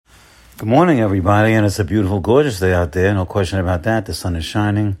Good morning, everybody, and it's a beautiful, gorgeous day out there. No question about that. The sun is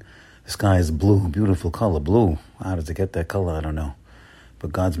shining. The sky is blue, beautiful color, blue. How does it get that color? I don't know.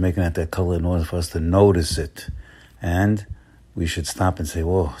 But God's making it that color in order for us to notice it. And we should stop and say,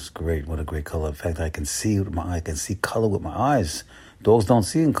 "Whoa, it's great. What a great color." In fact, I can see color with my eyes. Dogs don't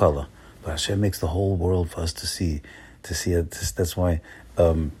see in color. But Hashem makes the whole world for us to see it. That's why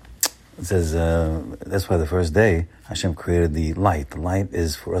it says, that's why the first day Hashem created the light. The light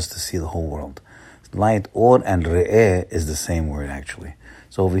is for us to see the whole world. Light, or and re'eh is the same word actually.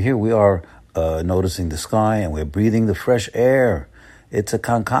 So over here we are noticing the sky and we're breathing the fresh air. It's a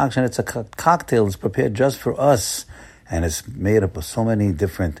concoction, it's a cocktail. It's prepared just for us. And it's made up of so many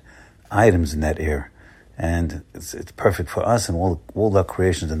different items in that air. And it's perfect for us and all our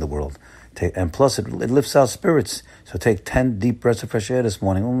creations in the world. And plus it lifts our spirits. So take 10 deep breaths of fresh air this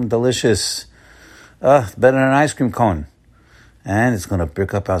morning. Delicious. Better than an ice cream cone. And it's going to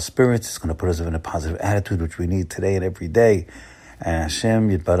pick up our spirits. It's going to put us in a positive attitude, which we need today and every day. And Hashem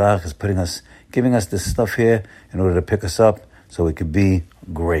Yitbarach is giving us this stuff here in order to pick us up so we could be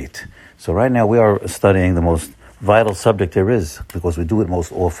great. So right now we are studying the most vital subject there is because we do it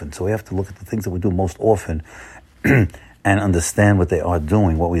most often. So we have to look at the things that we do most often and understand what they are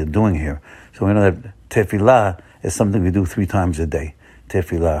doing, what we are doing here. So we know that tefillah is something we do 3 times a day.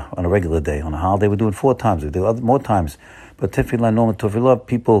 Tefillah on a regular day. On a holiday we do it 4 times. We do it more times. But tefillah, normal tefillah,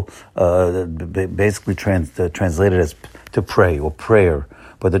 people basically translate it as to pray or prayer.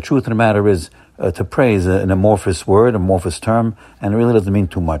 But the truth of the matter is, to pray is an amorphous word, amorphous term, and it really doesn't mean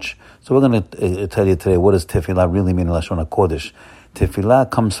too much. So we're going to tell you today what does tefillah really mean in Lashon HaKodesh. Tefillah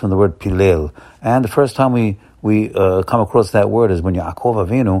comes from the word pilel. And the first time we come across that word is when Yaakov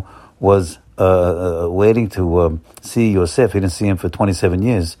Avinu was waiting to see Yosef. He didn't see him for 27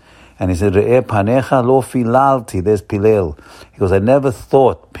 years. And he said, Re'eh panecha lo filalti. There's pilel. He goes, I never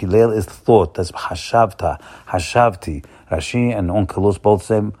thought. Pilel is thought. That's hashavti. Rashi and Onkelos both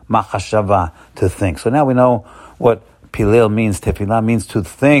say machashava, to think. So now we know what pilel means. Tefillah means to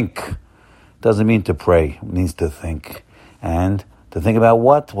think. Doesn't mean to pray. It means to think. And to think about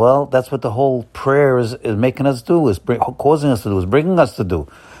what? Well, that's what the whole prayer is making us do, causing us to do, is bringing us to do.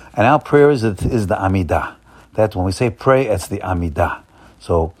 And our prayer is the Amidah. That's when we say pray, it's the Amidah.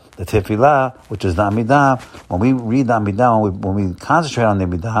 So the tefillah, which is the Amidah, when we read the Amidah, when we concentrate on the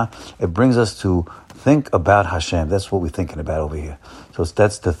Amidah, it brings us to think about Hashem. That's what we're thinking about over here. So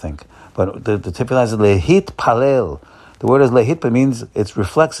that's to think. But the tefillah is lehit palel. The word is lehit, but it means it's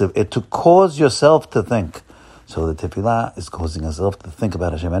reflexive. It's to cause yourself to think. So the tefillah is causing yourself to think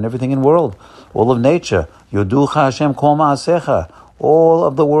about Hashem and everything in the world. All of nature. Yoducha Hashem kol ma'asecha. All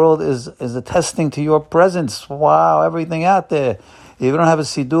of the world is attesting to your presence. Wow, everything out there. If you don't have a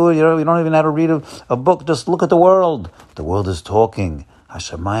siddur, you don't even know how to read a book, just look at the world. The world is talking.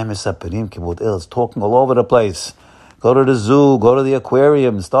 Hashemayim mesaperim kibud el. It's talking all over the place. Go to the zoo, go to the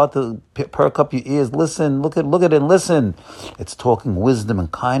aquarium, start to perk up your ears, listen, look at it and listen. It's talking wisdom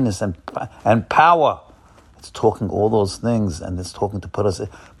and kindness and power. It's talking all those things, and it's talking to put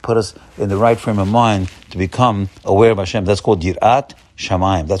us in the right frame of mind to become aware of Hashem. That's called Yirat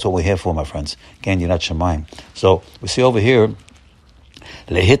Shamayim. That's what we're here for, my friends. Again, Yirat Shamayim. So we see over here,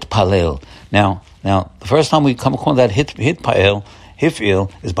 Lehit Palel. Now, the first time we come across that hit Palel,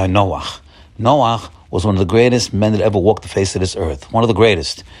 Hifil, is by Noach. Noach was one of the greatest men that ever walked the face of this earth. One of the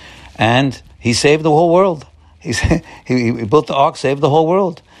greatest. And he saved the whole world. He built the ark, saved the whole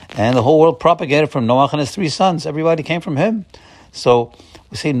world. And the whole world propagated from Noach and his 3 sons. Everybody came from him. So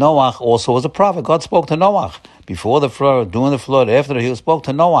we say Noach also was a prophet. God spoke to Noach before the flood, during the flood, after he spoke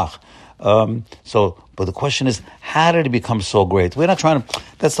to Noach. But the question is, how did he become so great? We're not trying to,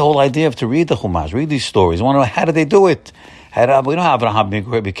 that's the whole idea of to read the Chumash, read these stories. We want to know, how did they do it? We know how Abraham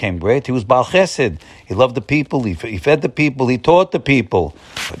became great. He was Baal Chesed. He loved the people. He fed the people. He taught the people.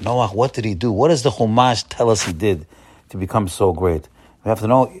 But Noach, what did he do? What does the Chumash tell us he did to become so great? We have to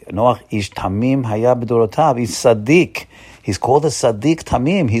know, Noach ish tamim haya b'dorotav. He's Sadiq. He's called a Sadiq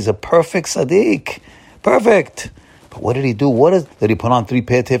Tamim. He's a perfect Sadiq. Perfect. But what did he do? Did he put on 3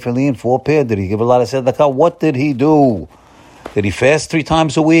 pair tefillin, 4 pair? Did he give a lot of tzedakah? What did he do? Did he fast 3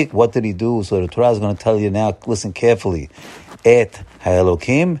 times a week? What did he do? So the Torah is going to tell you now, listen carefully. Et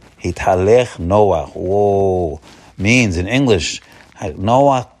ha'elokim hitalech Noach. Whoa. Means in English,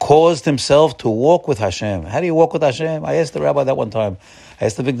 Noah caused himself to walk with Hashem. How do you walk with Hashem? I asked the rabbi that one time. I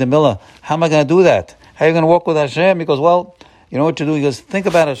asked the Victor Miller, how am I going to do that? How are you going to walk with Hashem? He goes, well, you know what to do? He goes, think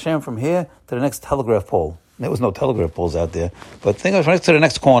about Hashem from here to the next telegraph pole. There was no telegraph poles out there. But think of it to the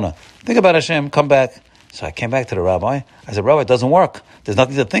next corner. Think about Hashem, come back. So I came back to the rabbi. I said, Rabbi, it doesn't work. There's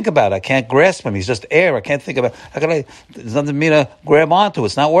nothing to think about. I can't grasp him. He's just air. I can't think about. There's nothing for me to grab onto.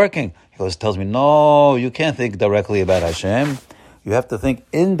 It's not working. He tells me, no, you can't think directly about Hashem. You have to think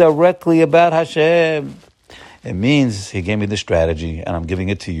indirectly about Hashem. It means he gave me the strategy, and I'm giving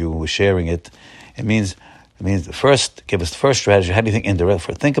it to you. We're sharing it. It means give us the first strategy. How do you think indirect?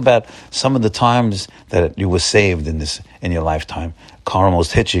 Think about some of the times that you were saved in your lifetime. Car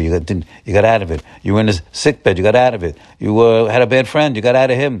almost hit you. You got out of it. You were in a sick bed. You got out of it. You had a bad friend. You got out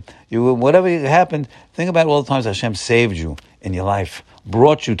of him. Whatever happened. Think about all the times Hashem saved you in your life,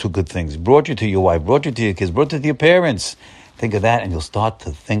 brought you to good things, brought you to your wife, brought you to your kids, brought you to your parents. Think of that, and you'll start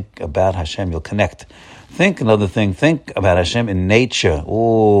to think about Hashem. You'll connect. Think another thing. Think about Hashem in nature.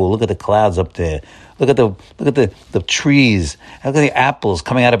 Oh, look at the clouds up there. Look at the trees. Look at the apples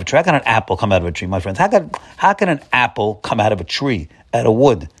coming out of a tree. How can an apple come out of a tree, my friends? How can an apple come out of a tree, out of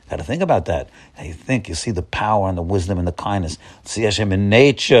wood? Got to think about that. And you see the power and the wisdom and the kindness. See Hashem in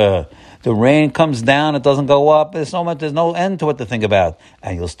nature. The rain comes down, it doesn't go up. There's no end to what to think about.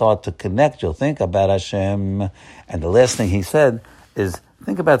 And you'll start to connect. You'll think about Hashem. And the last thing he said is,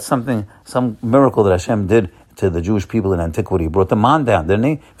 think about some miracle that Hashem did to the Jewish people in antiquity. He brought the man down, didn't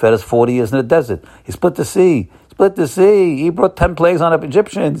he? Fed us 40 years in the desert. He split the sea. He brought 10 plagues on the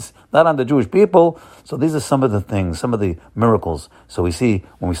Egyptians, not on the Jewish people. So these are some of the things, some of the miracles. So we see,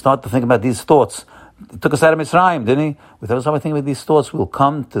 when we start to think about these thoughts, he took us out of Mitzrayim, didn't he? Without us thinking about these thoughts, we'll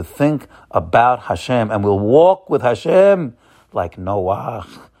come to think about Hashem, and we'll walk with Hashem like Noah.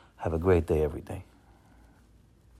 Have a great day every day.